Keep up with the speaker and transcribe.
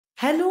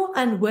Hello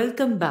and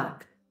welcome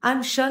back.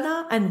 I'm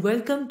Shyla and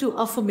welcome to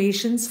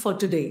Affirmations for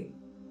today.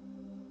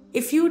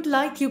 If you'd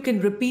like, you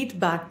can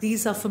repeat back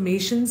these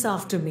affirmations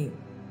after me.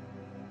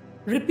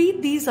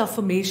 Repeat these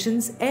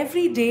affirmations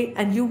every day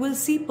and you will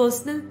see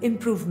personal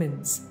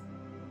improvements.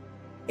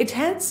 It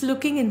helps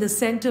looking in the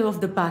center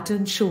of the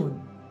pattern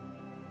shown.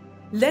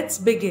 Let's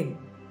begin.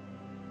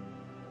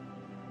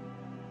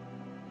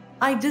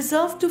 I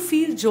deserve to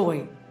feel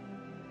joy.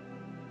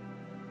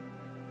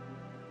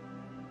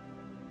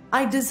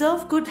 I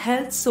deserve good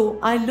health, so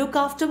I look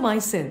after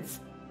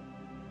myself.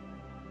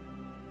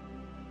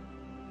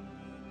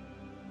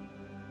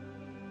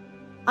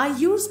 I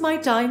use my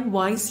time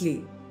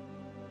wisely.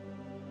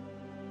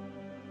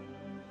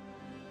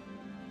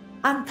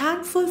 I'm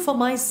thankful for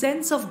my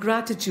sense of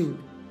gratitude.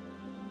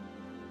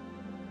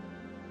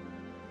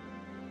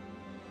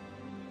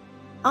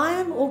 I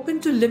am open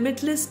to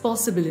limitless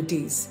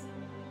possibilities.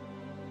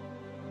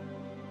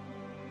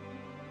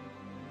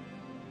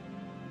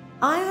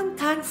 I am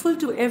thankful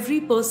to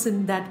every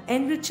person that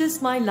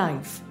enriches my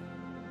life.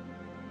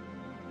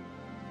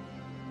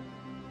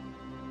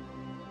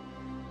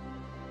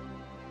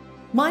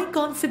 My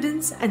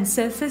confidence and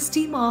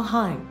self-esteem are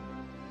high.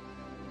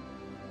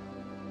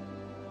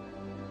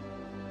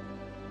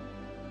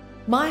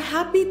 My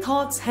happy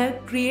thoughts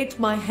help create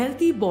my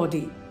healthy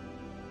body.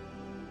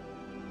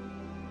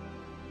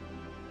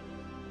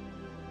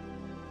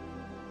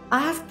 I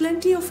have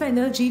plenty of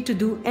energy to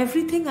do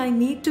everything I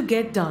need to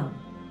get done.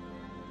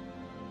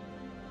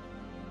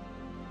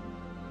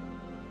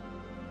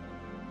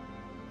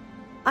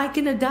 I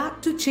can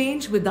adapt to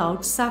change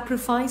without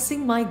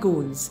sacrificing my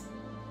goals.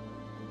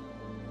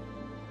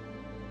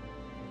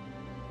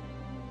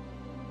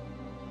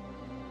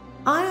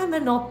 I am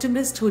an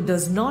optimist who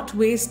does not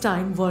waste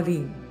time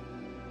worrying.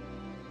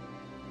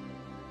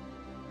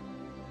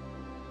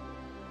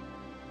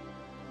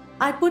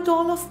 I put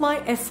all of my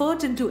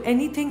effort into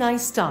anything I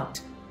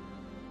start.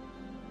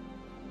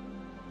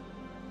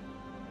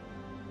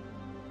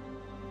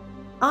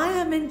 I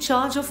am in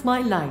charge of my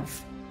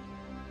life.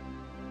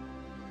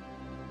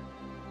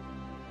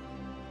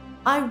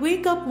 I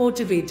wake up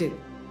motivated.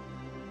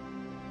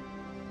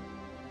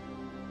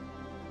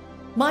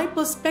 My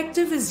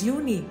perspective is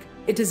unique,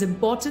 it is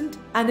important,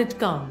 and it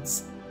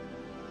counts.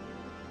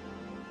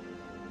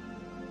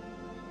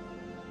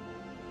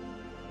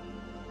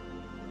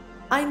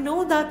 I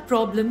know that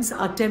problems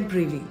are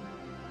temporary.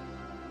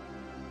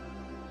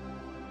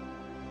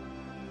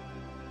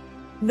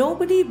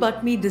 Nobody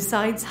but me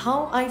decides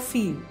how I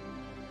feel.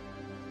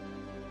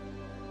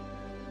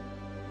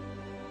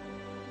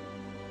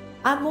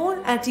 I'm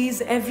more at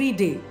ease every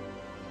day.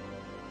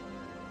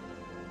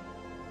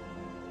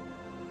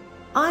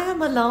 I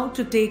am allowed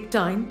to take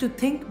time to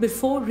think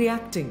before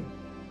reacting.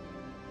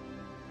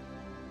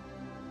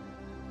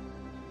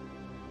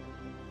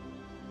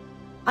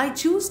 I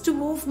choose to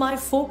move my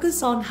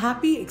focus on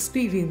happy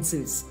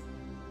experiences.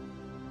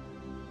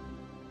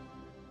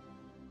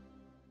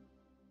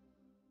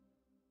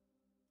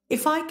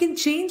 If I can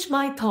change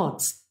my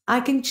thoughts,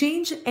 I can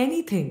change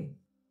anything.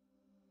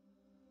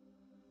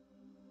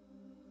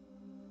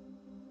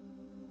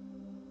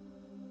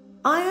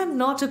 I am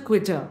not a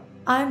quitter,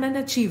 I am an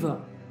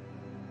achiever.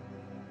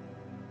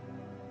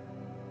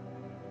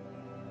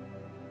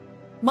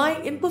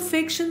 My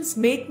imperfections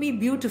make me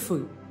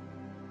beautiful.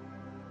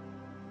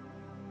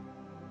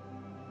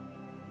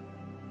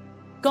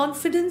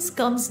 Confidence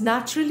comes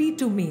naturally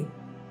to me.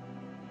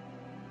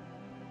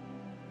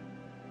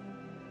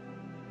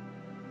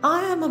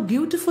 I am a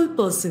beautiful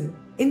person,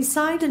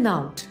 inside and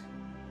out.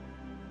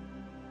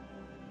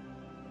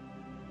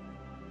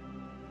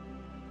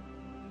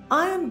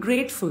 I am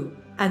grateful,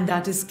 and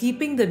that is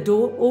keeping the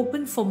door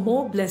open for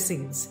more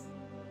blessings.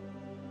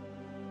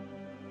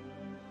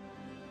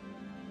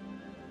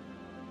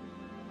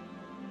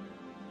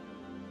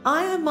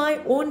 I am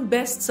my own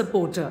best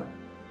supporter.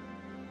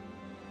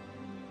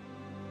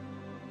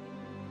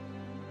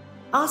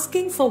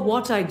 Asking for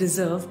what I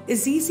deserve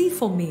is easy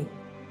for me.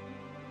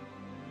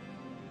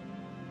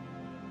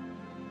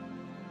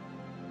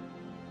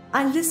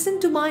 I listen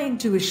to my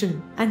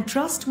intuition and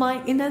trust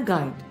my inner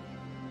guide.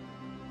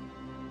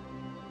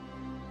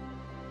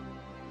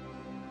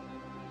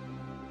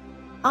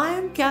 I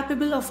am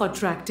capable of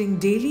attracting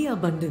daily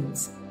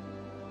abundance.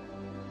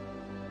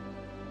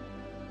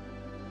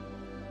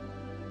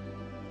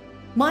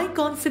 My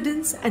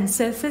confidence and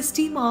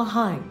self-esteem are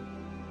high.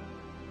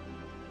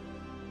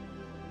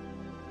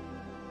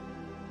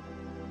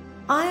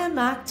 I am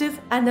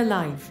active and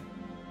alive.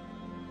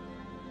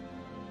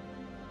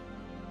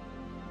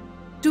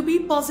 To be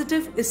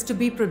positive is to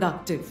be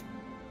productive.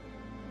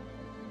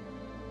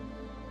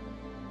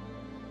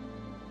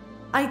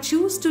 I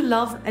choose to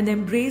love and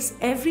embrace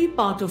every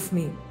part of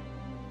me.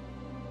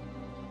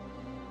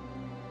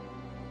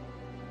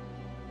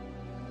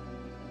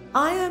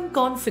 I am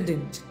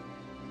confident.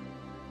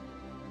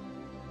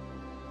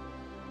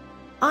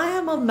 I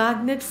am a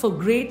magnet for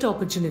great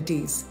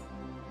opportunities.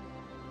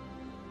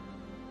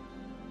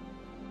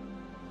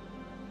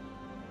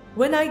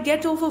 When I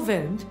get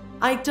overwhelmed,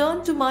 I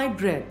turn to my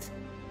breath.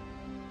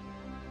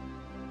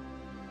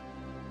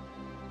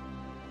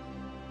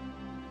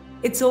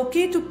 It's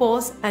okay to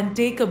pause and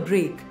take a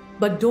break,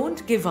 but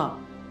don't give up.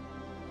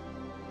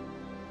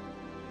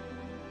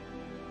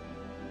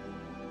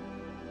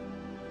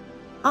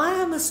 I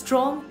am a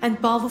strong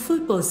and powerful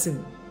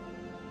person.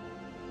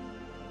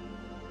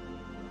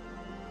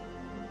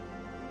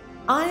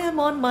 I am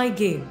on my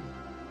game.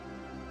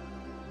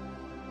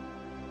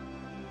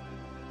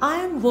 I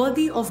am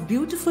worthy of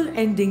beautiful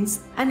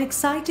endings and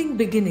exciting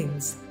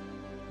beginnings.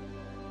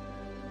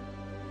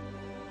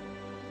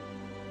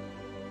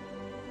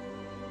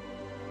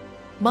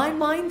 My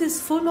mind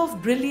is full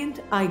of brilliant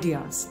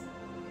ideas.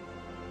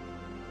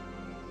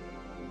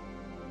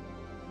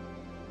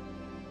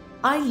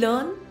 I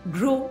learn,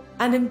 grow,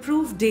 and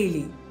improve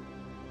daily.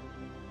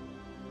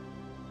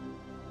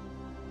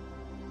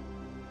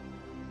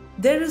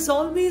 There is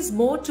always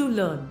more to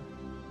learn.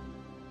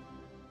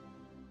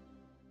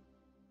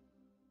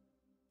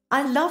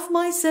 I love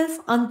myself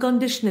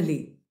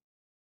unconditionally.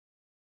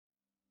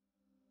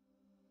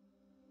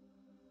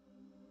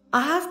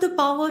 I have the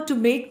power to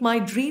make my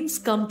dreams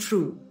come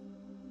true.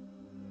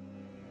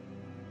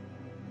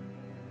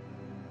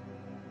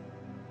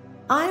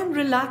 I am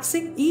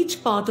relaxing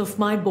each part of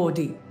my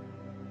body.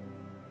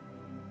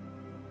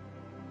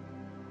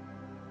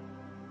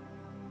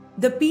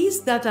 The peace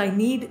that I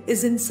need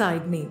is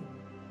inside me.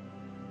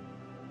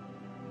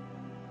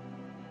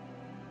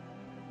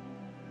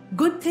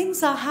 Good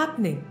things are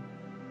happening.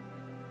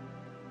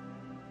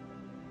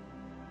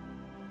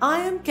 I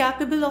am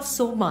capable of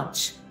so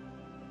much.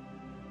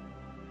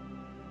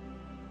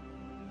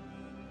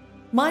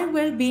 My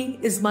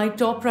well-being is my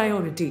top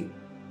priority.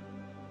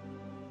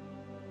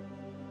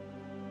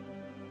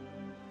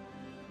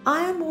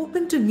 I am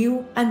open to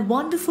new and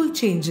wonderful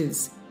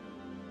changes.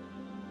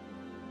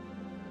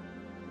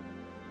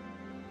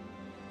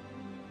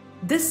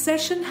 This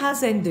session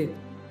has ended.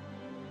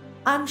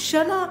 I'm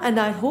Shyla and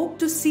I hope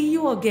to see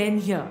you again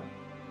here.